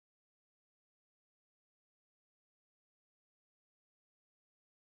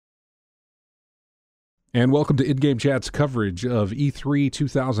And welcome to In-Game Chat's coverage of E3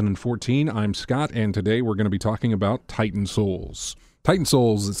 2014. I'm Scott, and today we're going to be talking about Titan Souls. Titan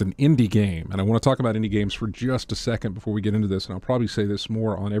Souls is an indie game, and I want to talk about indie games for just a second before we get into this, and I'll probably say this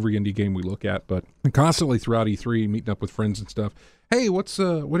more on every indie game we look at, but constantly throughout E3, meeting up with friends and stuff, hey, what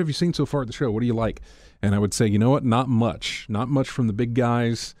have you seen so far at the show? What do you like? And I would say, you know what, not much. Not much from the big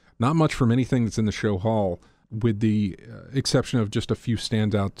guys, not much from anything that's in the show hall, with the exception of just a few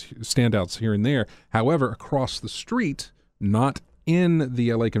standouts here and there. However, across the street, not in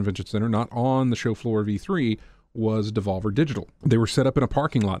the LA Convention Center, not on the show floor of E3, was Devolver Digital. They were set up in a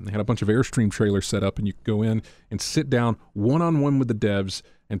parking lot, and they had a bunch of Airstream trailers set up, and you could go in and sit down one-on-one with the devs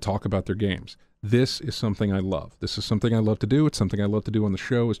and talk about their games. This is something I love. This is something I love to do. It's something I love to do on the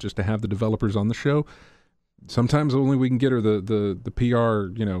show, is just to have the developers on the show. Sometimes only we can get are the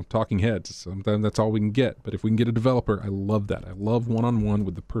PR, talking heads. Sometimes that's all we can get. But if we can get a developer, I love that. I love one-on-one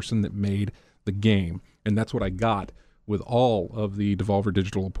with the person that made the game. And that's what I got with all of the Devolver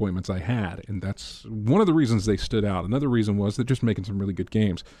Digital appointments I had. And that's one of the reasons they stood out. Another reason was they're just making some really good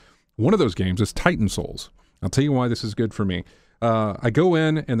games. One of those games is Titan Souls. I'll tell you why this is good for me. I go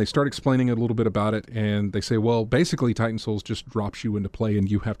in and they start explaining a little bit about it. And they say, well, basically Titan Souls just drops you into play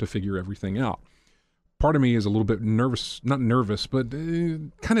and you have to figure everything out. Part of me is a little bit nervous, not nervous, but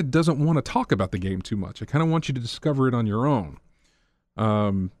kind of doesn't want to talk about the game too much. I kind of want you to discover it on your own.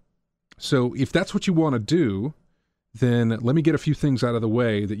 So if that's what you want to do, then let me get a few things out of the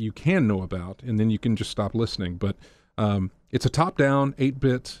way that you can know about, and then you can just stop listening. But it's a top-down,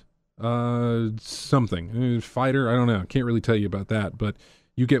 8-bit something. Fighter, I don't know. Can't really tell you about that. But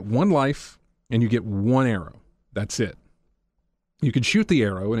you get one life, and you get one arrow. That's it. You can shoot the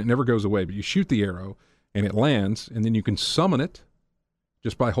arrow, and it never goes away, but you shoot the arrow, and it lands, and then you can summon it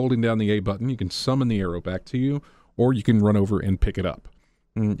just by holding down the A button. You can summon the arrow back to you, or you can run over and pick it up.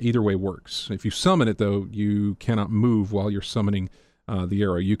 Either way works. If you summon it, though, you cannot move while you're summoning the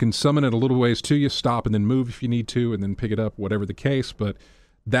arrow. You can summon it a little ways to you, stop, and then move if you need to, and then pick it up, whatever the case, but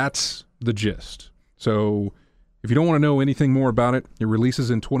that's the gist. So if you don't want to know anything more about it, it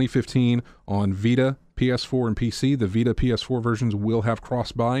releases in 2015 on Vita, PS4, and PC. The Vita PS4 versions will have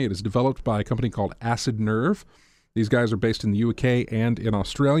cross-buy. It is developed by a company called Acid Nerve. These guys are based in the UK and in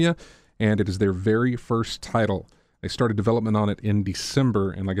Australia, and it is their very first title. They started development on it in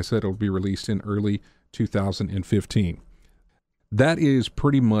December, and like I said, it'll be released in early 2015. That is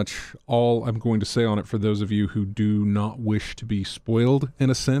pretty much all I'm going to say on it for those of you who do not wish to be spoiled, in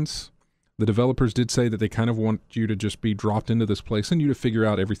a sense. The developers did say that they kind of want you to just be dropped into this place and you to figure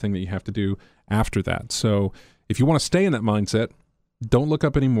out everything that you have to do after that. So if you want to stay in that mindset, don't look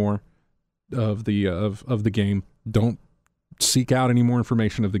up any more of the game. Don't seek out any more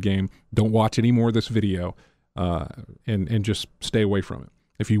information of the game. Don't watch any more of this video, and just stay away from it.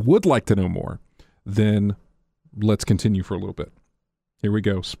 If you would like to know more, then let's continue for a little bit. Here we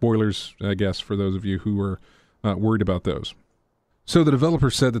go. Spoilers, I guess, for those of you who are worried about those. So the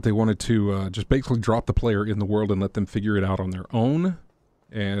developers said that they wanted to just basically drop the player in the world and let them figure it out on their own.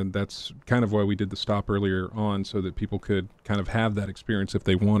 And that's kind of why we did the stop earlier on, so that people could kind of have that experience if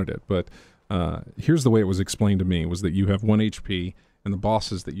they wanted it. But here's the way it was explained to me, was that you have 1 HP, and the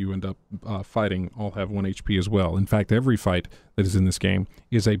bosses that you end up fighting all have 1 HP as well. In fact, every fight that is in this game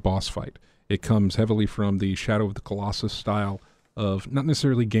is a boss fight. It comes heavily from the Shadow of the Colossus style of not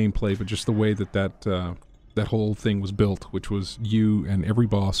necessarily gameplay, but just the way that that whole thing was built, which was you and every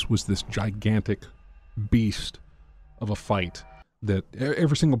boss was this gigantic beast of a fight that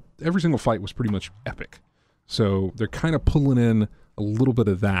every single fight was pretty much epic. So they're kind of pulling in a little bit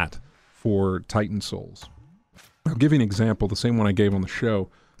of that for Titan Souls. I'll give you an example, the same one I gave on the show.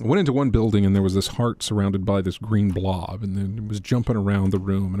 I went into one building and there was this heart surrounded by this green blob, and then it was jumping around the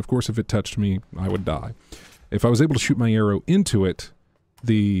room, and of course if it touched me, I would die. If I was able to shoot my arrow into it,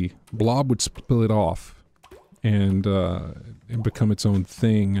 the blob would split off and become its own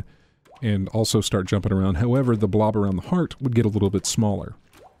thing, and also start jumping around. However, the blob around the heart would get a little bit smaller.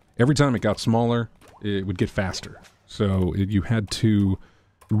 Every time it got smaller, it would get faster. So you had to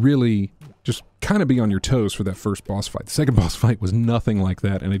really just kind of be on your toes for that first boss fight. The second boss fight was nothing like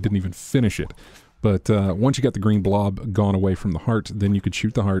that, and I didn't even finish it. But once you got the green blob gone away from the heart, then you could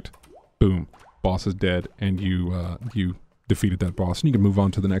shoot the heart, boom, boss is dead, and you defeated that boss, and you can move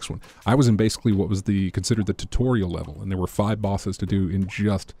on to the next one. I was in basically what was considered the tutorial level, and there were 5 bosses to do in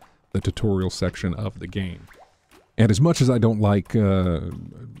just the tutorial section of the game. And as much as I don't like, having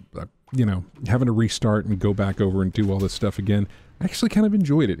to restart and go back over and do all this stuff again, I actually kind of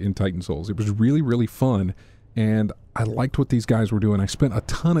enjoyed it in Titan Souls. It was really, really fun, and I liked what these guys were doing. I spent a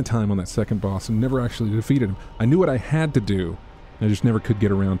ton of time on that second boss and never actually defeated him. I knew what I had to do, I just never could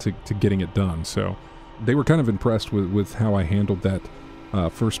get around to getting it done. So they were kind of impressed with how I handled that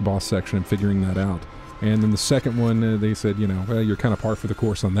first boss section and figuring that out. And then the second one, they said, well, you're kind of par for the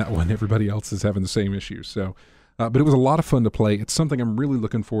course on that one. Everybody else is having the same issues. So, but it was a lot of fun to play. It's something I'm really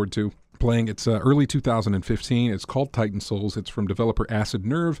looking forward to playing. It's early 2015. It's called Titan Souls. It's from developer Acid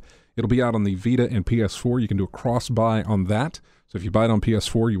Nerve. It'll be out on the Vita and PS4. You can do a cross-buy on that. So if you buy it on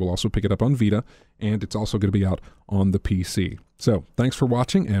PS4, you will also pick it up on Vita. And it's also going to be out on the PC. So thanks for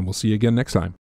watching, and we'll see you again next time.